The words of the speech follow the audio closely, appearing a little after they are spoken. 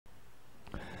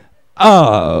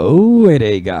Oh, here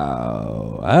they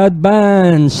go.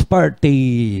 Advance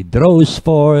Party draws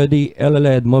for the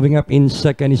LLED. Moving up in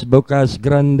second is Bocas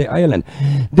Grande Island.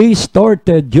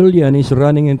 Distorted Julian is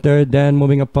running in third. Then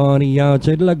moving up on the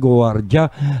outside, La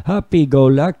Guardia. Happy Go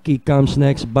Lucky comes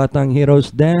next. Batang Heroes.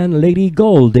 Then Lady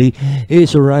Goldie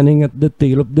is running at the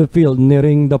tail of the field,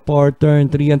 nearing the par turn.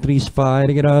 3 and 3 is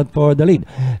fighting it out for the lead.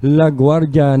 La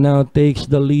Guardia now takes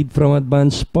the lead from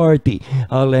Advance Party.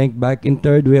 A length back in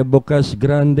third, we have Bocas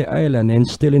Grande Island, and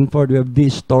still in fourth we have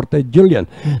Distorted Julian,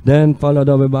 then followed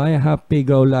over by Happy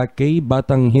Go Lucky,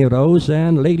 Batang Heroes,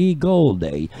 and Lady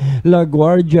Goldie. La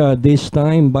Guardia this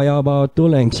time by about 2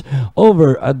 lengths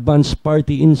over Advance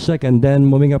Party in second. Then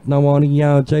moving up now on the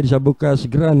outside is Bocas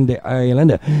Grande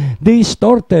Island.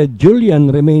 Distorted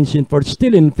Julian remains in fourth.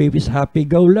 Still in fifth is Happy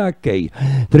Go Lucky.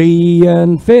 3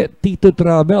 and 50 to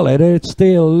travel, and it's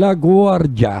still La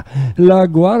Guardia. La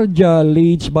Guardia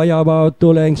leads by about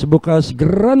 2 lengths. Bocas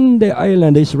Grande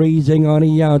Island is racing on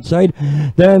the outside.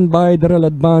 Then by the Real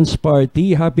Advance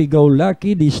Party, Happy Go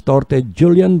Lucky, Distorted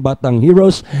Julian, Batang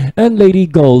Heroes, and Lady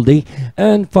Goldie.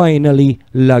 And finally,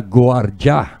 La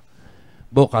Guardia.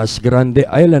 Bocas Grande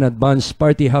Island, Advance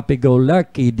Party, Happy Go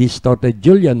Lucky, Distorted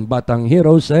Julian, Batang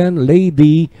Heroes, and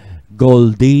Lady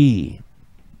Goldie.